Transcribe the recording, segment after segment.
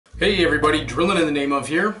Hey everybody, Drilling in the Name of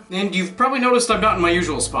here, and you've probably noticed I'm not in my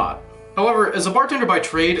usual spot. However, as a bartender by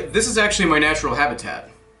trade, this is actually my natural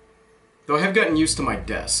habitat. Though I have gotten used to my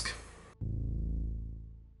desk.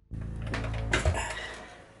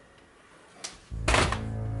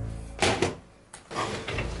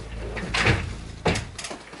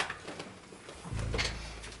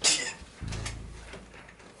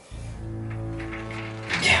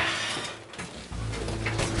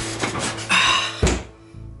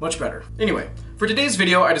 Much better. Anyway, for today's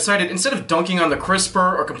video, I decided instead of dunking on the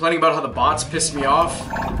crisper or complaining about how the bots piss me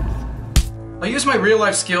off, I'll use my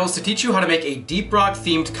real-life skills to teach you how to make a deep rock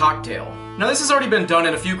themed cocktail. Now this has already been done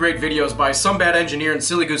in a few great videos by some bad engineer and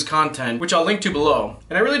Silly Goose content, which I'll link to below,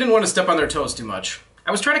 and I really didn't want to step on their toes too much.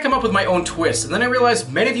 I was trying to come up with my own twist, and then I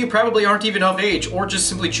realized many of you probably aren't even of age or just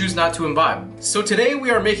simply choose not to imbibe. So today we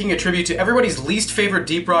are making a tribute to everybody's least favorite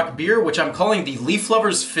deep rock beer, which I'm calling the Leaf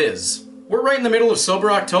Lovers Fizz. We're right in the middle of Sober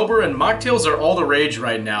October, and mocktails are all the rage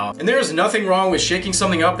right now. And there is nothing wrong with shaking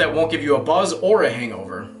something up that won't give you a buzz or a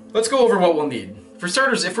hangover. Let's go over what we'll need. For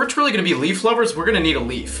starters, if we're truly going to be leaf lovers, we're going to need a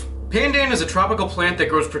leaf. Pandan is a tropical plant that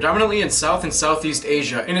grows predominantly in South and Southeast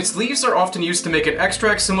Asia, and its leaves are often used to make an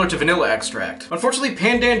extract similar to vanilla extract. Unfortunately,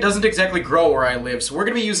 pandan doesn't exactly grow where I live, so we're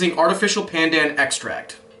going to be using artificial pandan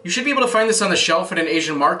extract. You should be able to find this on the shelf at an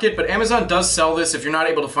Asian market, but Amazon does sell this if you're not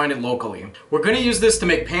able to find it locally. We're going to use this to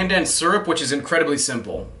make pandan syrup, which is incredibly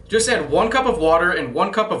simple. Just add 1 cup of water and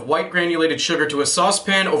 1 cup of white granulated sugar to a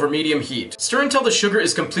saucepan over medium heat. Stir until the sugar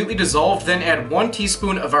is completely dissolved, then add 1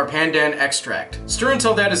 teaspoon of our pandan extract. Stir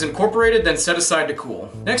until that is incorporated, then set aside to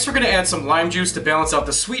cool. Next, we're going to add some lime juice to balance out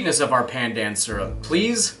the sweetness of our pandan syrup.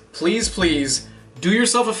 Please, please, please, do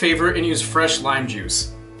yourself a favor and use fresh lime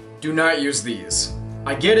juice. Do not use these.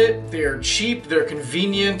 I get it, they're cheap, they're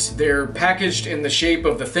convenient, they're packaged in the shape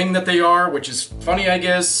of the thing that they are, which is funny I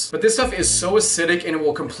guess, but this stuff is so acidic and it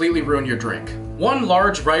will completely ruin your drink. 1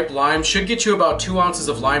 large ripe lime should get you about 2 ounces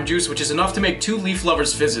of lime juice, which is enough to make 2 Leaf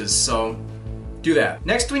Lovers Fizzes, so do that.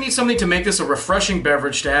 Next we need something to make this a refreshing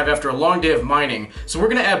beverage to have after a long day of mining, so we're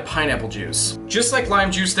gonna add pineapple juice. Just like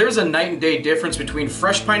lime juice, there's a night and day difference between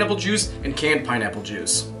fresh pineapple juice and canned pineapple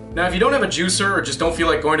juice. Now if you don't have a juicer or just don't feel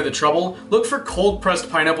like going to the trouble, look for cold pressed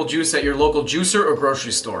pineapple juice at your local juicer or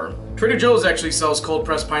grocery store. Trader Joe's actually sells cold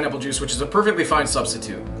pressed pineapple juice, which is a perfectly fine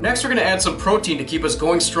substitute. Next we're going to add some protein to keep us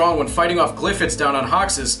going strong when fighting off glyphids down on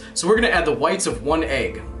hoxes, so we're going to add the whites of 1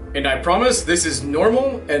 egg. And I promise this is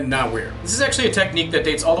normal and not weird. This is actually a technique that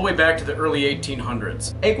dates all the way back to the early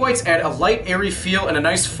 1800s. Egg whites add a light, airy feel and a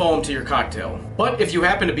nice foam to your cocktail. But if you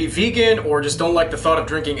happen to be vegan or just don't like the thought of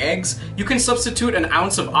drinking eggs, you can substitute an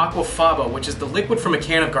ounce of aquafaba, which is the liquid from a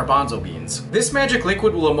can of garbanzo beans. This magic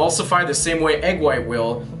liquid will emulsify the same way egg white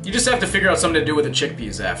will. You just have to figure out something to do with the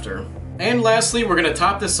chickpeas after. And lastly, we're going to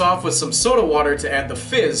top this off with some soda water to add the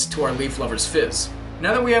fizz to our Leaf Lovers Fizz.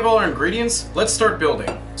 Now that we have all our ingredients, let's start building.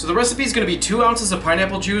 So the recipe is going to be 2 ounces of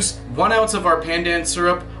pineapple juice, 1 ounce of our pandan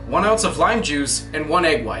syrup, 1 ounce of lime juice, and 1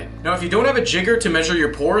 egg white. Now if you don't have a jigger to measure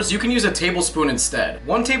your pours, you can use a tablespoon instead.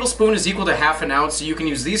 1 tablespoon is equal to half an ounce, so you can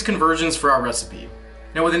use these conversions for our recipe.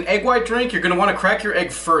 Now with an egg white drink, you're going to want to crack your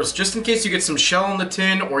egg first, just in case you get some shell on the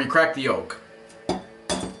tin or you crack the yolk.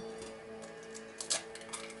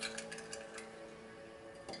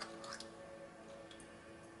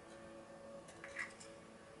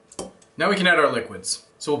 Now we can add our liquids.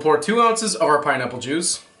 So we'll pour 2 ounces of our pineapple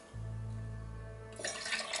juice,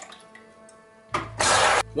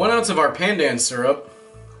 1 ounce of our pandan syrup,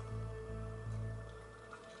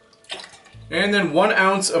 and then 1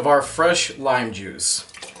 ounce of our fresh lime juice.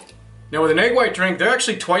 Now with an egg white drink, they're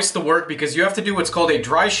actually twice the work because you have to do what's called a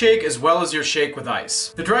dry shake as well as your shake with ice.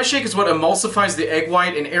 The dry shake is what emulsifies the egg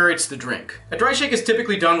white and aerates the drink. A dry shake is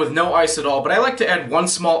typically done with no ice at all, but I like to add 1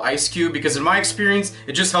 small ice cube because in my experience,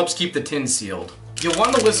 it just helps keep the tin sealed. You'll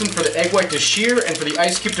want to listen for the egg white to shear and for the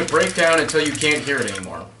ice cube to break down until you can't hear it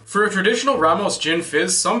anymore. For a traditional Ramos Gin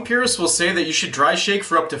Fizz, some purists will say that you should dry shake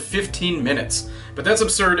for up to 15 minutes, but that's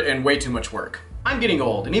absurd and way too much work. I'm getting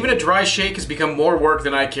old, and even a dry shake has become more work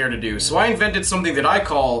than I care to do, so I invented something that I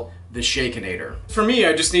call the Shakinator. For me,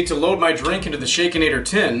 I just need to load my drink into the Shakinator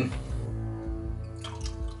tin.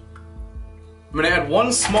 I'm gonna add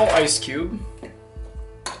 1 small ice cube.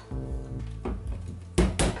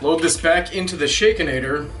 Load this back into the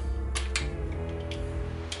Shakinator.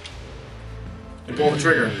 And pull the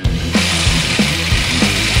trigger.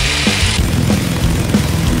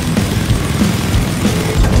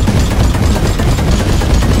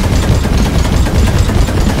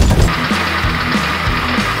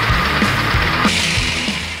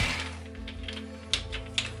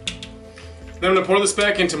 Then I'm going to pour this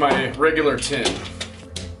back into my regular tin.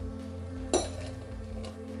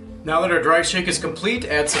 Now that our dry shake is complete,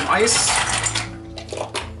 add some ice.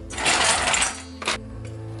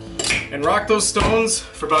 And rock those stones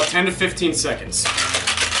for about 10 to 15 seconds.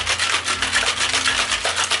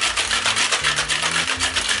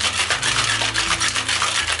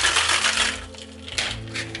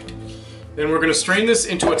 Then we're going to strain this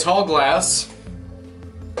into a tall glass.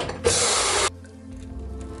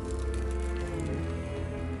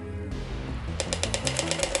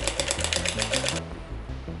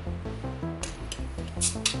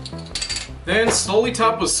 Then slowly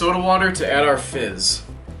top with soda water to add our fizz.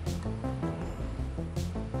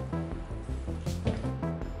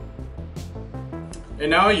 And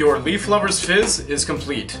now your Leaf Lovers Fizz is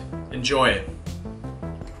complete. Enjoy it.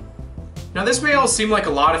 Now this may all seem like a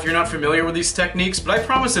lot if you're not familiar with these techniques, but I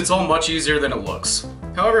promise it's all much easier than it looks.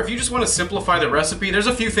 However, if you just want to simplify the recipe, there's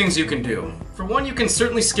a few things you can do. For one, you can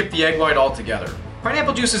certainly skip the egg white altogether.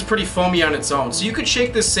 Pineapple juice is pretty foamy on its own, so you could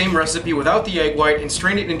shake this same recipe without the egg white and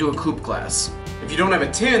strain it into a coupe glass. If you don't have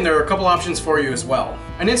a tin, there are a couple options for you as well.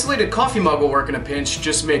 An insulated coffee mug will work in a pinch.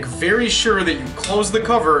 Just make very sure that you close the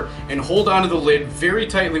cover and hold onto the lid very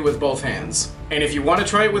tightly with both hands. And if you want to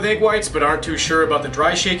try it with egg whites but aren't too sure about the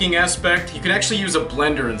dry shaking aspect, you can actually use a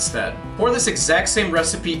blender instead. Pour this exact same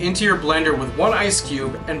recipe into your blender with one ice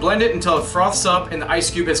cube and blend it until it froths up and the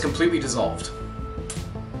ice cube has completely dissolved.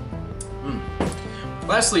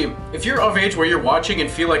 Lastly, if you're of age where you're watching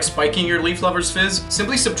and feel like spiking your Leaf Lovers Fizz,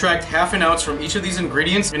 simply subtract ½ ounce from each of these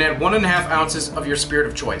ingredients and add 1½ ounces of your spirit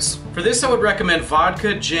of choice. For this I would recommend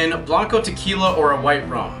vodka, gin, Blanco tequila, or a white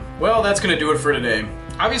rum. Well, that's gonna do it for today.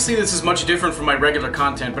 Obviously this is much different from my regular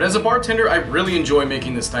content, but as a bartender I really enjoy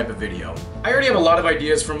making this type of video. I already have a lot of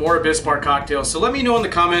ideas for more Abyss Bar cocktails, so let me know in the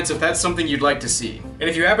comments if that's something you'd like to see. And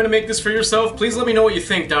if you happen to make this for yourself, please let me know what you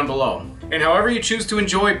think down below. And however you choose to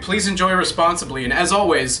enjoy, please enjoy responsibly, and as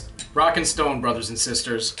always, rock and stone, brothers and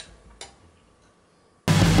sisters.